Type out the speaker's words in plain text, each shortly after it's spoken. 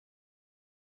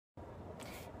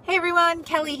Hey everyone,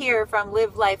 Kelly here from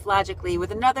Live Life Logically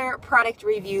with another product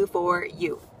review for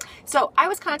you. So I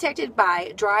was contacted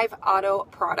by Drive Auto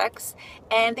Products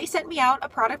and they sent me out a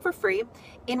product for free.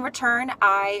 In return,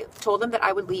 I told them that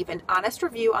I would leave an honest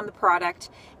review on the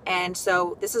product, and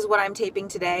so this is what I'm taping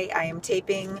today. I am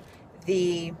taping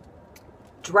the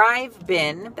Drive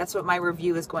bin. That's what my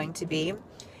review is going to be.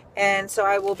 And so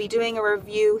I will be doing a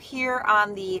review here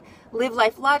on the Live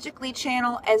Life Logically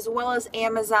channel, as well as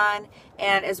Amazon,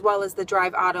 and as well as the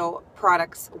Drive Auto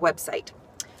Products website.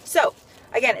 So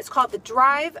again, it's called the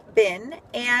Drive bin,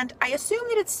 and I assume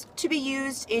that it's to be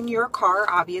used in your car,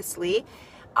 obviously,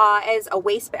 as a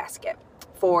wastebasket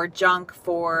for junk,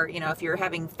 for, you know, if you're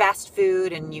having fast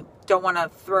food and you don't want to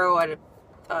throw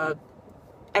a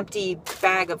empty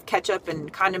bag of ketchup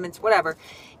and condiments, whatever,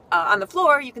 on the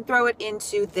floor, you can throw it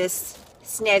into this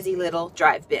snazzy little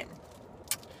Drive bin.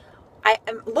 I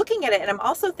am looking at it and I'm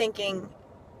also thinking,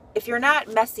 if you're not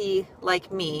messy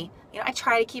like me, you know, I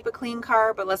try to keep a clean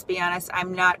car, but let's be honest,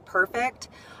 I'm not perfect.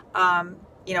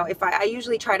 You know, if I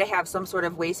usually try to have some sort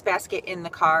of wastebasket in the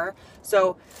car.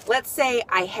 So let's say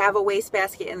I have a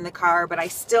wastebasket in the car, but I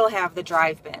still have the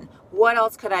Drive bin. What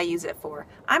else could I use it for?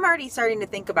 I'm already starting to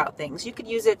think about things. You could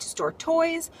use it to store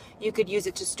toys. You could use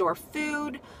it to store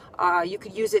food. You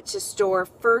could use it to store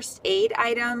first aid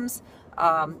items,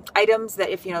 items that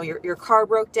if, you know, your car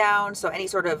broke down, so any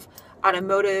sort of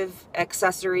automotive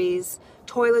accessories,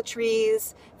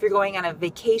 toiletries. If you're going on a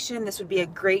vacation, this would be a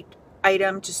great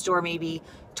item to store, maybe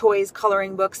toys,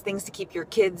 coloring books, things to keep your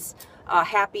kids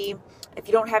happy. If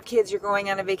you don't have kids, you're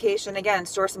going on a vacation, again,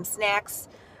 store some snacks,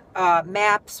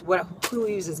 maps. Who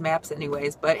uses maps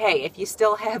anyways? But hey, if you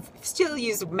still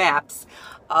use maps,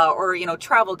 or, you know,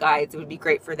 travel guides, it would be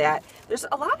great for that. There's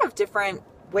a lot of different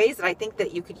ways that I think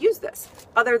that you could use this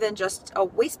other than just a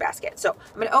wastebasket. So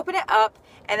I'm going to open it up,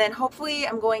 and then hopefully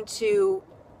I'm going to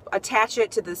attach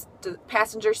it to the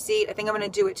passenger seat. I think I'm going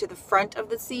to do it to the front of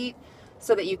the seat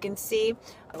so that you can see.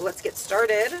 Let's get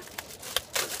started.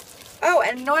 Oh,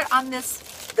 and you know what, on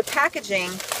the packaging,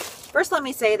 first let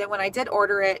me say that when I did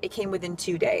order it, it came within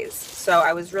 2 days. So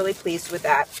I was really pleased with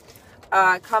that.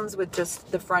 It comes with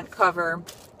just the front cover,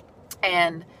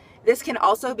 and this can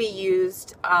also be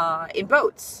used in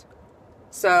boats.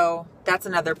 So that's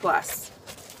another plus.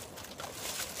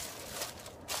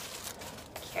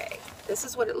 Okay, this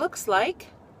is what it looks like.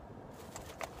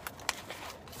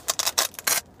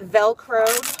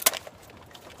 Velcroed.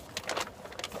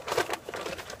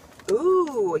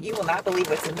 Ooh, you will not believe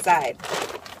what's inside.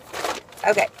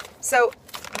 Okay, so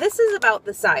this is about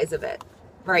the size of it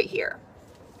right here.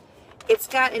 It's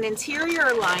got an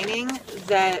interior lining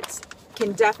that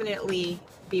can definitely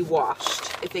be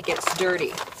washed if it gets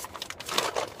dirty.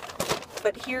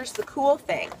 But here's the cool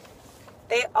thing.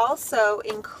 They also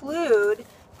include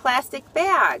plastic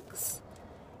bags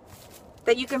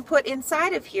that you can put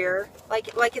inside of here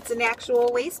like it's an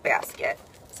actual wastebasket.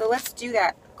 So let's do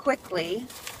that quickly.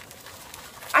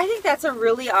 I think that's a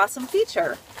really awesome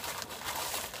feature.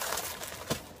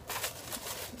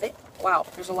 Wow,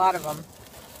 there's a lot of them.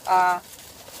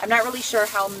 I'm not really sure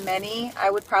how many. I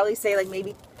would probably say like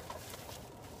maybe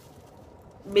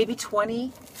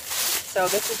 20. So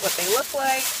this is what they look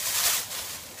like.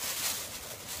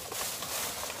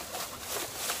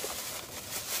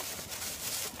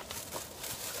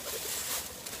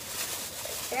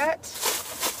 Like that.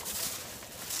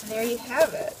 And there you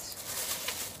have it.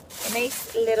 A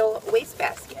nice little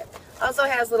wastebasket. Also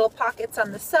has little pockets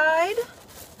on the side.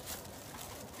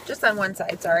 Just on one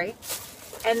side, sorry.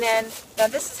 And then, now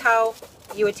this is how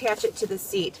you attach it to the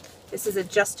seat. This is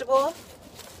adjustable.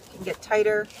 You can get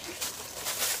tighter,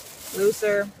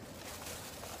 looser.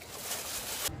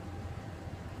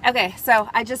 Okay, so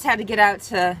I just had to get out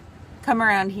to come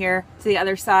around here to the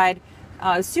other side.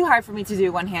 It was too hard for me to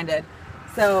do one-handed.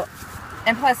 So,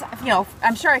 and plus, you know,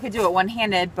 I'm sure I could do it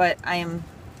one-handed, but I'm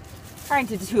trying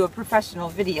to do a professional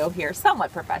video here,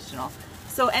 somewhat professional.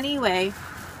 So anyway,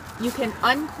 you can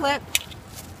unclip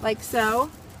like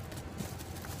so.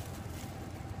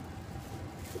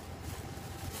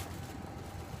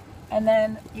 And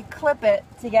then you clip it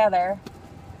together.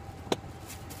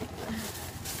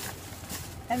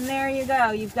 And there you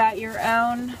go. You've got your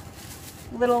own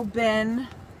little bin.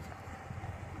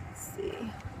 Let's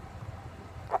see.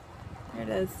 There it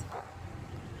is.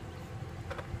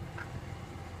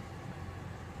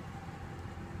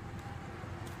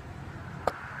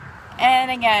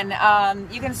 And again,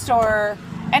 you can store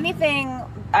anything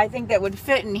I think that would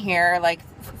fit in here, like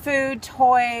food,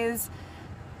 toys,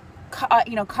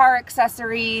 you know, car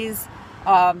accessories,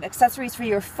 accessories for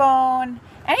your phone,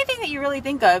 anything that you really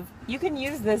think of, you can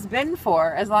use this bin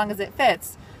for as long as it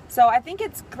fits. So I think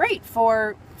it's great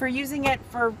for using it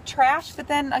for trash, but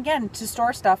then again, to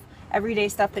store stuff, everyday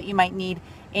stuff that you might need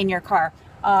in your car.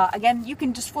 Again, you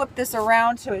can just flip this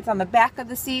around so it's on the back of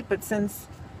the seat, but since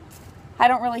I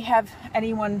don't really have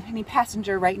any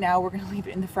passenger right now, we're gonna leave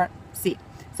it in the front seat.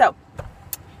 So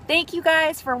thank you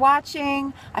guys for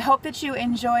watching. I hope that you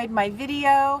enjoyed my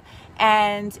video,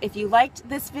 and if you liked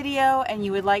this video and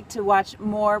you would like to watch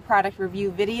more product review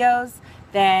videos,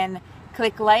 then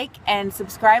click like and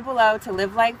subscribe below to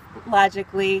Live Life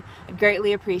Logically. I'd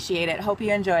greatly appreciate it. Hope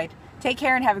you enjoyed. Take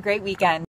care and have a great weekend.